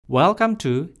Welcome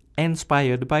to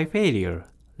Inspired by Failure,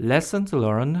 Lessons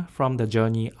Learned from the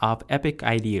Journey of Epic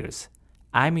Ideas.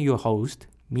 I'm your host,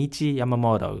 Michi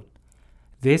Yamamoto.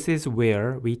 This is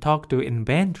where we talk to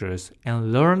inventors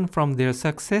and learn from their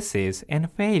successes and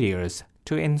failures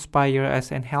to inspire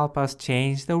us and help us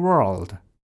change the world.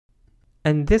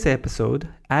 In this episode,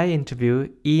 I interview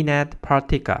Enad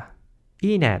Partika.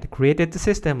 Enad created the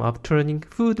system of turning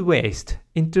food waste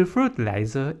into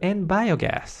fertilizer and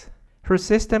biogas. Her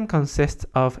system consists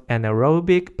of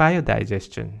anaerobic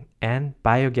biodigestion and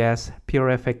biogas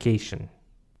purification.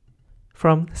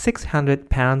 From 600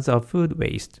 pounds of food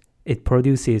waste, it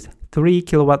produces 3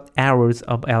 kilowatt-hours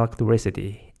of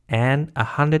electricity and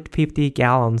 150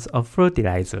 gallons of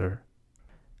fertilizer.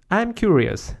 I'm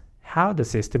curious how the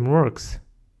system works.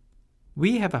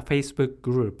 We have a Facebook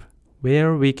group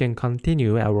where we can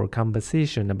continue our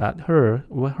conversation about her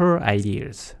or her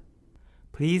ideas.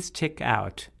 Please check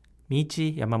out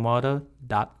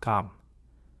michiyamamoto.com.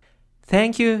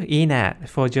 Thank you, Enad,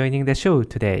 for joining the show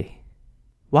today.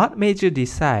 What made you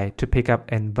decide to pick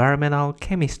up environmental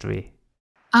chemistry?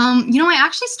 I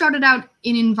actually started out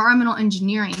in environmental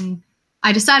engineering.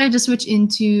 I decided to switch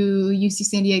into UC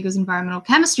San Diego's environmental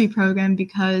chemistry program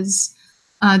because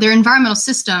their environmental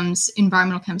systems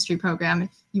environmental chemistry program, if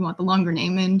you want the longer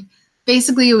name. And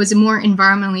basically it was a more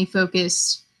environmentally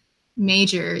focused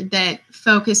major that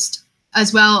focused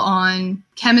as well on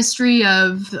chemistry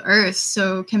of the earth.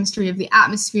 So chemistry of the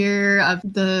atmosphere, of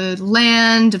the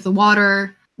land, of the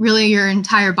water, really your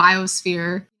entire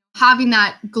biosphere. Having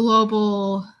that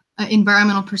global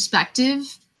environmental perspective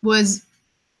was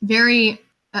a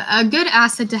good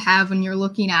asset to have when you're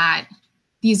looking at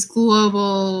these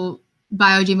global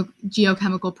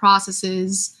biogeochemical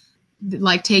processes,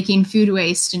 like taking food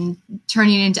waste and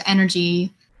turning it into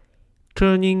energy.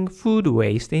 Turning food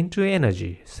waste into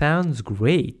energy sounds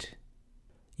great.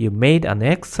 You made an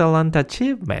excellent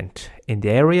achievement in the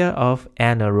area of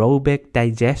anaerobic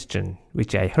digestion,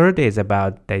 which I heard is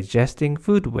about digesting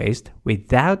food waste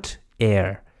without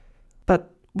air.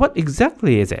 But what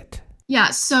exactly is it? Yeah,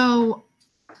 so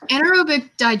anaerobic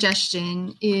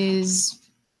digestion is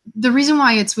the reason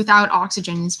why it's without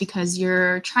oxygen is because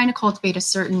you're trying to cultivate a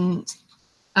certain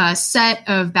set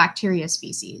of bacteria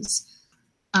species.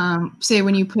 Say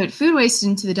when you put food waste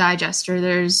into the digester,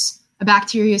 there's a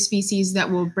bacteria species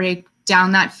that will break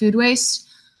down that food waste,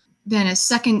 then a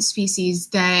second species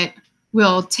that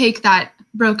will take that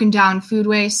broken down food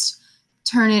waste,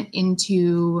 turn it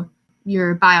into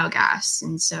your biogas.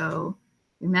 And so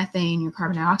your methane, your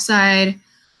carbon dioxide,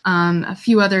 a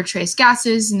few other trace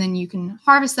gases, and then you can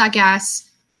harvest that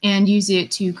gas and use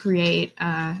it to create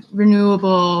a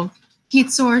renewable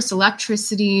heat source,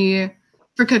 electricity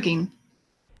for cooking.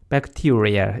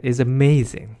 Bacteria is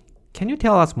amazing. Can you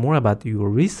tell us more about your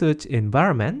research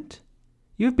environment?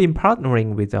 You've been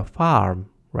partnering with a farm,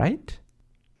 right?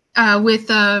 With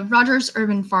Rogers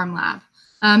Urban Farm Lab.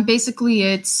 Basically,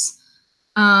 it's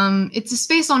a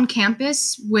space on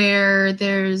campus where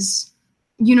there's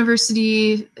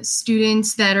university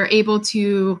students that are able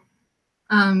to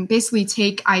basically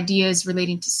take ideas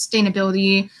relating to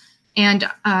sustainability and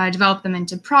develop them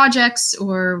into projects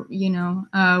or,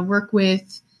 work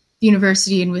with the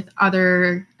university and with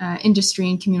other industry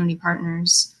and community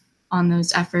partners on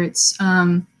those efforts.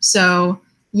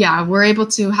 We're able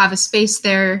to have a space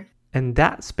there. And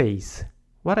that space,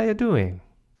 what are you doing?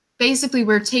 Basically,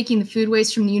 we're taking the food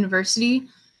waste from the university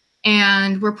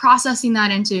and we're processing that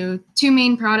into two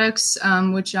main products,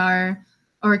 which are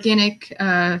organic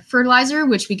fertilizer,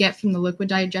 which we get from the liquid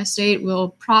digestate. We'll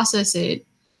process it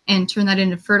and turn that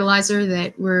into fertilizer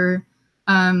that we're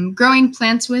growing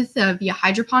plants with via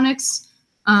hydroponics.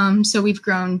 So we've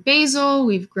grown basil,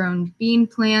 we've grown bean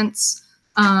plants,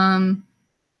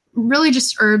 really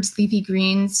just herbs, leafy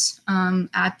greens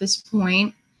at this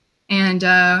point. And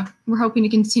we're hoping to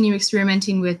continue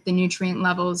experimenting with the nutrient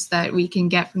levels that we can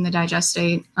get from the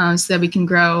digestate so that we can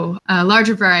grow a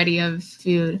larger variety of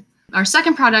food. Our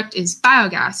second product is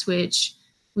biogas, which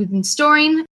we've been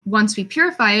storing. Once we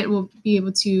purify it, we'll be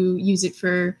able to use it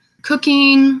for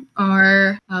cooking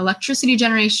or electricity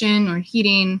generation or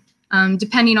heating,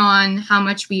 depending on how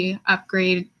much we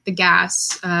upgrade the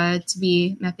gas to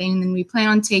be methane. And then we plan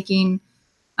on taking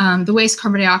the waste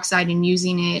carbon dioxide and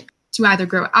using it to either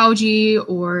grow algae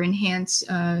or enhance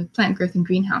plant growth in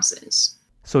greenhouses.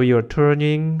 So you're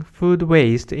turning food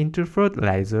waste into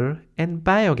fertilizer and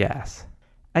biogas.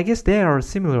 I guess there are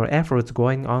similar efforts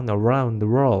going on around the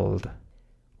world.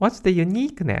 What's the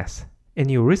uniqueness in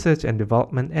your research and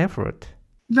development effort?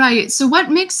 Right. So what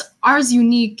makes ours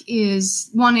unique is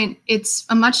one, it's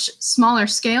a much smaller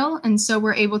scale. And so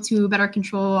we're able to better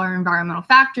control our environmental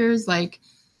factors like,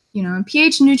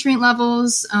 pH, nutrient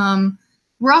levels.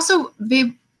 We're also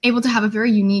able to have a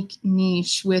very unique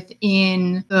niche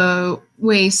within the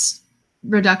waste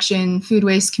reduction, food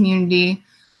waste community.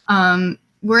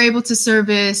 We're able to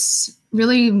service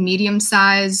really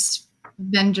medium-sized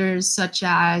vendors such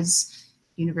as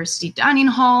university dining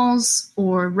halls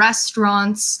or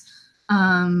restaurants,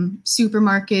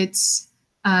 supermarkets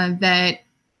that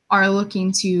are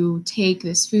looking to take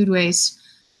this food waste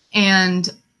and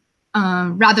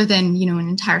rather than, an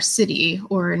entire city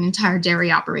or an entire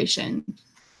dairy operation.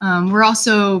 We're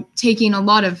also taking a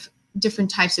lot of different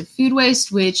types of food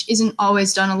waste, which isn't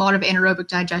always done. A lot of anaerobic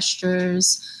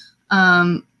digesters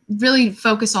really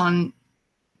focus on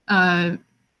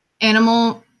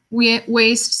animal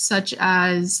waste, such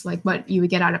as like what you would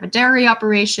get out of a dairy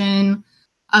operation,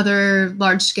 other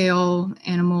large-scale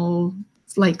animal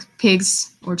like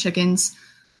pigs or chickens.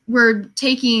 We're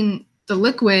taking the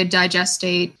liquid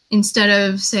digestate instead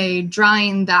of, say,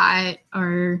 drying that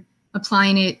or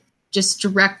applying it just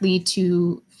directly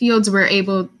to fields. We're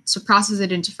able to process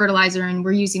it into fertilizer, and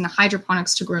we're using the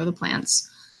hydroponics to grow the plants.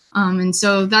 And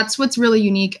so that's what's really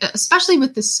unique, especially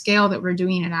with the scale that we're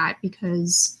doing it at,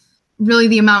 because really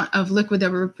the amount of liquid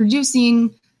that we're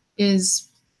producing is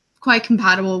quite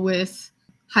compatible with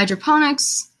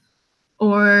hydroponics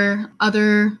or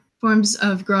other forms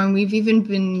of growing. We've even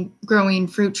been growing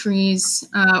fruit trees,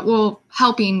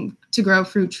 helping to grow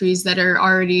fruit trees that are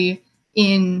already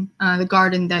in the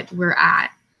garden that we're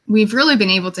at. We've really been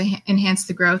able to enhance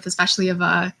the growth, especially of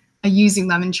a using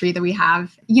lemon tree that we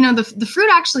have. The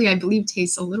fruit actually, I believe,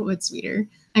 tastes a little bit sweeter.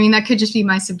 I mean, that could just be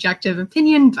my subjective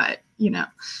opinion, but,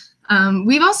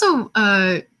 we've also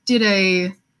did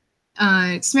a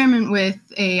experiment with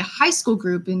a high school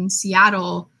group in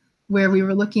Seattle where we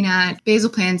were looking at basil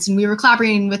plants, and we were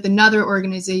collaborating with another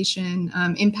organization,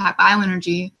 Impact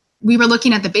Bioenergy. We were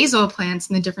looking at the basil plants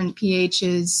and the different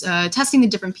pHs, testing the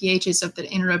different pHs of the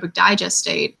anaerobic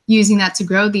digestate, using that to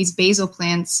grow these basil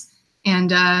plants.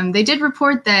 And they did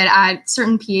report that at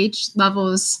certain pH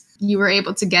levels, you were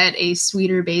able to get a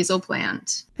sweeter basil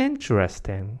plant.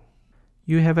 Interesting.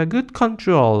 You have a good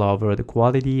control over the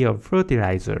quality of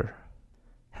fertilizer.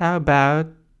 How about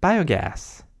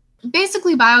biogas?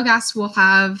 Basically, biogas will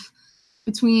have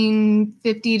between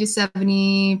 50 to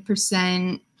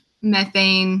 70%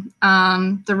 methane.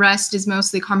 The rest is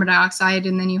mostly carbon dioxide,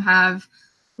 and then you have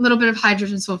a little bit of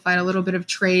hydrogen sulfide, a little bit of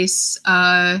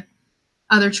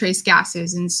other trace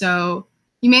gases. And so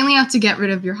you mainly have to get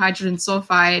rid of your hydrogen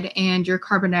sulfide and your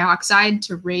carbon dioxide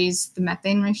to raise the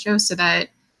methane ratio so that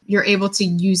you're able to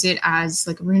use it as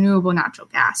like a renewable natural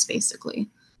gas, basically.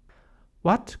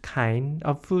 What kind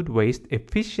of food waste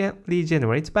efficiently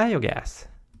generates biogas?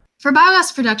 For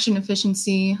biogas production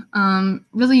efficiency,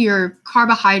 really your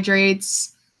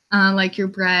carbohydrates, like your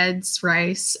breads,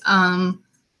 rice, and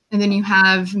then you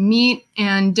have meat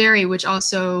and dairy, which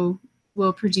also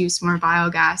will produce more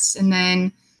biogas. And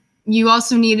then you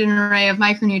also need an array of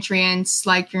micronutrients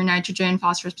like your nitrogen,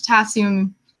 phosphorus,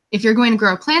 potassium, if you're going to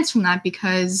grow plants from that,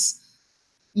 because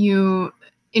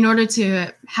in order to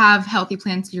have healthy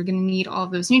plants, you're going to need all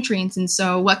of those nutrients. And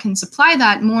so what can supply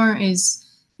that more is,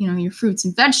 your fruits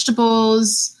and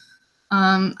vegetables.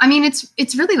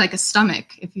 It's really like a stomach,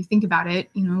 if you think about it.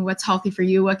 What's healthy for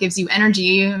you, what gives you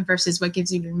energy versus what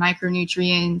gives you your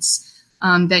micronutrients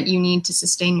that you need to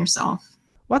sustain yourself.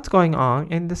 What's going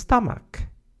on in the stomach?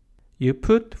 You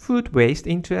put food waste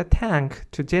into a tank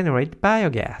to generate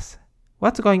biogas.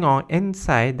 What's going on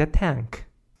inside the tank?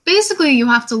 Basically, you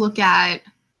have to look at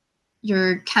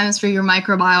your chemistry, your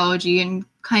microbiology, and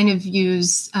kind of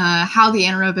use how the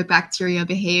anaerobic bacteria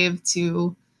behave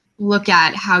to look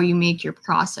at how you make your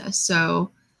process. So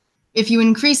if you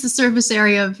increase the surface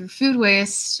area of your food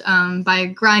waste by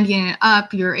grinding it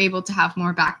up, you're able to have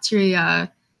more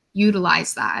bacteria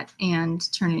utilize that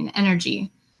and turn it into energy.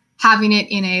 Having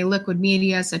it in a liquid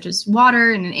media such as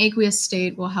water in an aqueous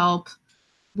state will help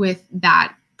with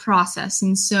that process.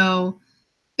 And so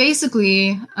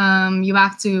basically, you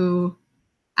have to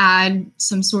add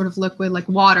some sort of liquid like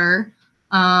water.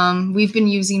 We've been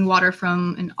using water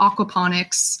from an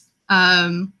aquaponics,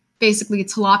 basically a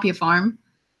tilapia farm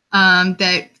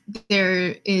that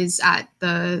there is at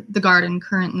the garden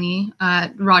currently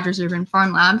at Rogers Urban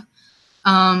Farm Lab.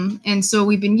 And so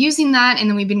we've been using that, and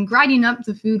then we've been grinding up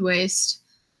the food waste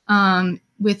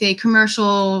with a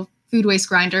commercial food waste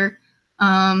grinder.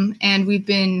 And we've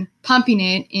been pumping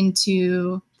it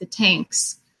into the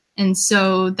tanks. And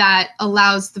so that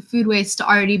allows the food waste to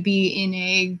already be in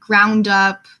a ground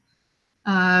up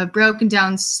broken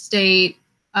down state,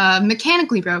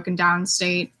 mechanically broken down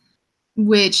state,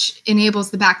 which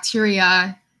enables the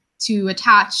bacteria to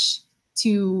attach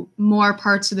to more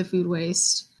parts of the food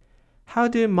waste. How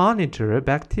do you monitor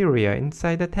bacteria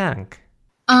inside the tank?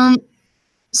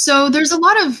 So there's a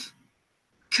lot of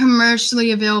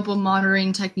commercially available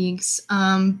monitoring techniques,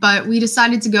 but we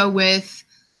decided to go with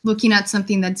looking at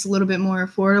something that's a little bit more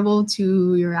affordable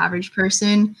to your average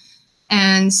person.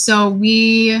 And so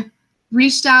we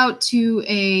reached out to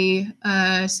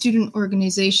a student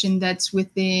organization that's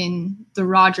within the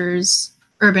Rogers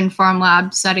Urban Farm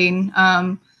Lab setting,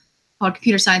 called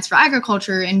Computer Science for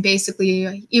Agriculture. And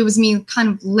basically it was me kind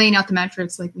of laying out the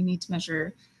metrics, like we need to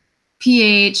measure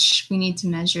pH, we need to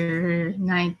measure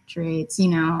nitrates,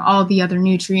 all the other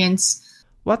nutrients.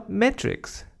 What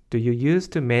metrics do you use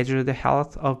to measure the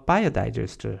health of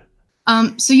biodigester?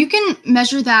 So you can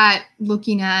measure that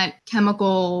looking at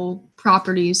chemical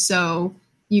properties. So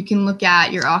you can look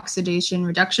at your oxidation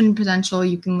reduction potential,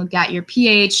 you can look at your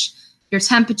pH, your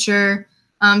temperature,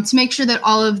 to make sure that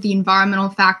all of the environmental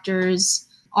factors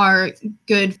are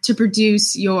good to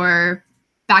produce your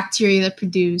bacteria that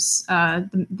produce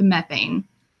the methane,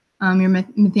 your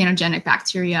methanogenic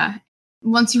bacteria.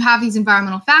 Once you have these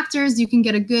environmental factors, you can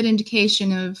get a good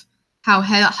indication of how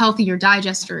healthy your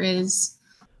digester is.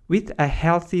 With a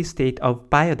healthy state of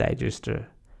biodigester,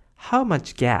 how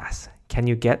much gas can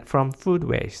you get from food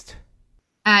waste?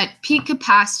 At peak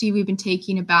capacity, we've been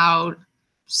taking about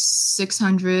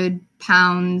 600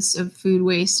 pounds of food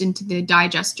waste into the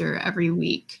digester every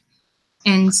week.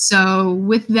 And so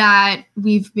with that,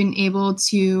 we've been able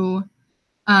to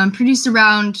produce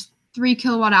around 3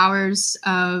 kilowatt hours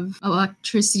of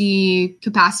electricity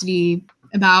capacity,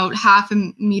 about half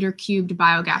a meter cubed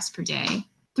biogas per day.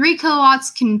 3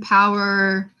 kilowatts can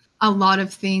power a lot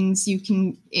of things.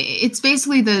 It's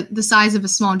basically the size of a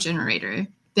small generator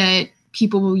that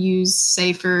people will use,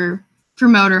 say, for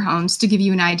motorhomes, to give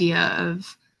you an idea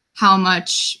of how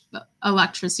much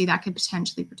electricity that could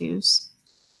potentially produce.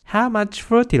 How much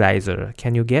fertilizer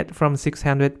can you get from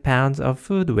 600 pounds of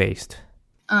food waste?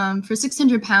 For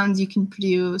 600 pounds, you can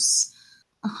produce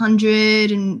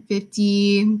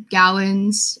 150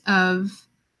 gallons of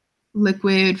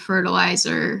liquid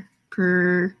fertilizer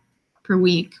per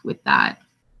week with that.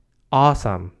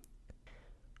 Awesome.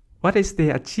 What is the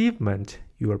achievement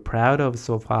you are proud of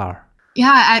so far?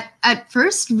 Yeah, at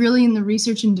first, really in the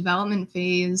research and development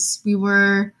phase, we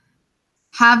were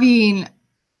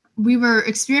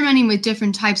experimenting with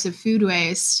different types of food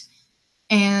waste,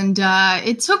 and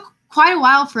it took quite a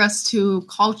while for us to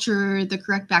culture the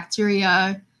correct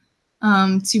bacteria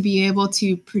to be able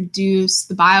to produce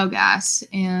the biogas.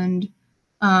 And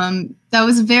that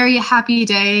was a very happy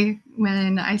day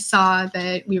when I saw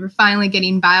that we were finally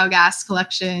getting biogas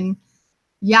collection.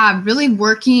 Yeah, really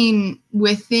working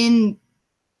within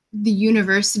the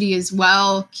university as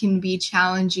well can be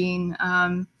challenging.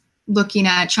 Looking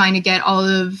at trying to get all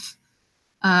of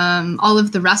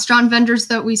the restaurant vendors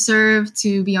that we serve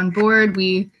to be on board.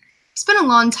 We spent a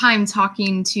long time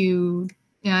talking to,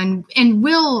 and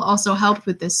Will also helped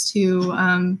with this too,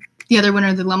 the other winner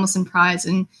of the Lemelson Prize.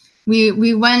 And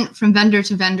we went from vendor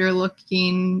to vendor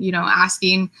looking,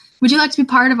 asking, would you like to be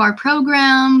part of our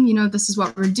program? This is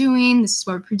what we're doing. This is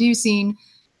what we're producing.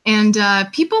 And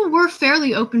people were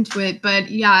fairly open to it. But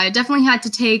yeah, I definitely had to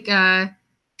take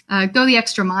go the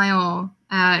extra mile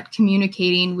at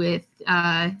communicating with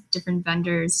different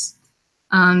vendors.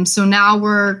 So now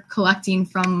we're collecting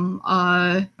from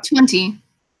 20.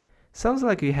 Sounds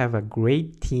like you have a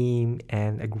great team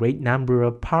and a great number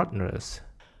of partners.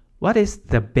 What is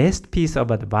the best piece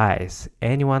of advice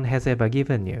anyone has ever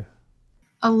given you?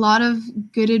 A lot of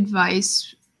good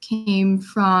advice came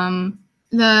from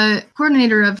the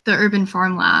coordinator of the Urban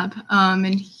Farm Lab.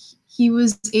 And he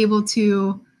was able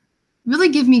to really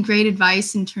give me great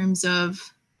advice in terms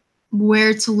of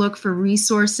where to look for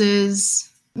resources.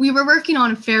 We were working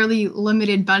on a fairly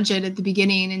limited budget at the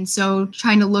beginning, and so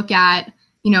trying to look at,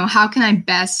 how can I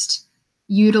best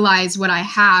utilize what I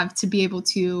have to be able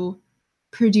to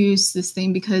produce this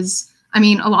thing? Because, a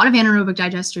lot of anaerobic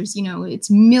digesters, it's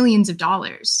millions of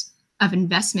dollars of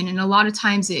investment, and a lot of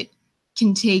times it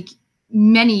can take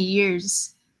many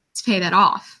years to pay that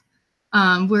off.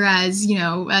 Whereas,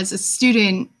 as a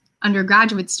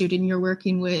undergraduate student, you're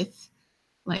working with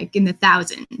like in the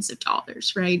thousands of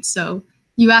dollars, right? So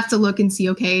you have to look and see,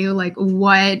 okay, like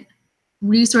what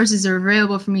resources are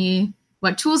available for me?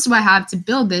 What tools do I have to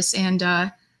build this? And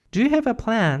do you have a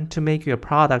plan to make your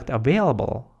product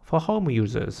available for home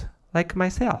users like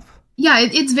myself? Yeah,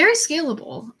 it's very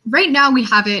scalable. Right now we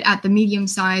have it at the medium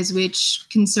size, which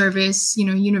can service,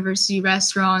 university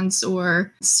restaurants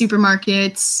or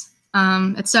supermarkets,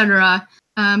 etc.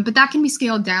 But that can be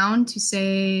scaled down to,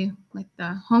 say, like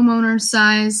the homeowner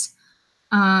size,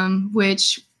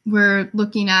 which we're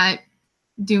looking at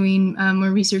doing more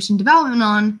research and development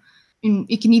on. And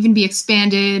it can even be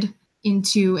expanded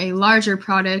into a larger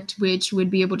product, which would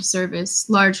be able to service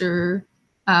larger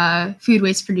food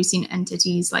waste producing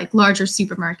entities, like larger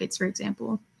supermarkets, for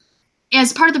example.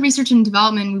 As part of the research and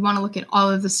development, we want to look at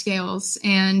all of the scales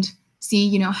and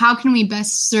see, how can we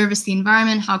best service the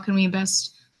environment? How can we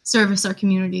best service our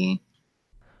community?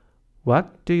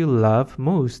 What do you love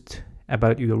most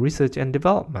about your research and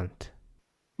development?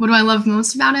 What do I love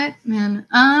most about it? Man,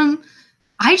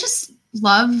 I just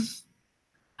love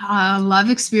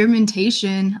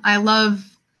experimentation. I love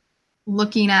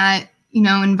looking at,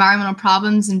 environmental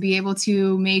problems and be able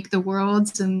to make the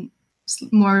world a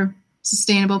more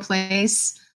sustainable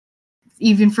place.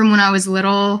 Even from when I was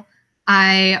little,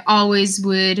 I always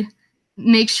would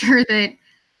make sure that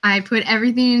I put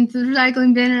everything into the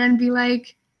recycling bin, and I'd be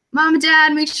like, Mom and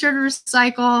Dad, make sure to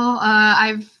recycle.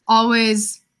 I've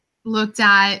always looked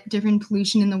at different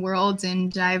pollution in the world,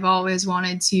 and I've always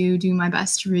wanted to do my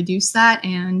best to reduce that.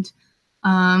 And,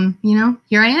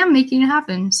 here I am making it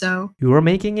happen. So you are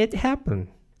making it happen.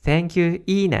 Thank you,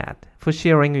 Enad, for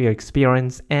sharing your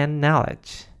experience and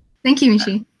knowledge. Thank you,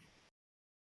 Michi.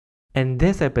 In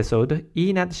this episode,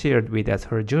 Enad shared with us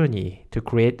her journey to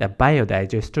create a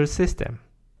biodigester system.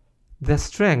 The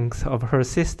strength of her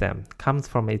system comes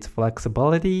from its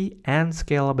flexibility and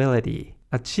scalability,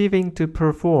 achieving to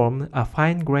perform a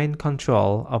fine-grained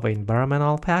control of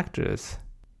environmental factors.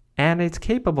 And it's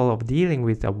capable of dealing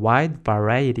with a wide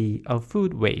variety of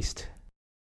food waste.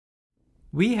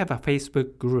 We have a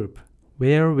Facebook group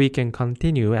where we can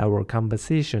continue our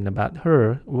conversation about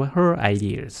her or her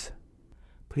ideas.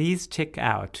 Please check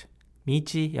out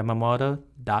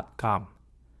michiyamamoto.com.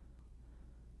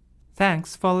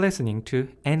 Thanks for listening to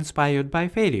Inspired by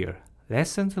Failure,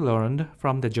 Lessons Learned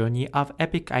from the Journey of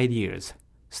Epic Ideas.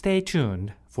 Stay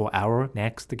tuned for our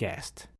next guest.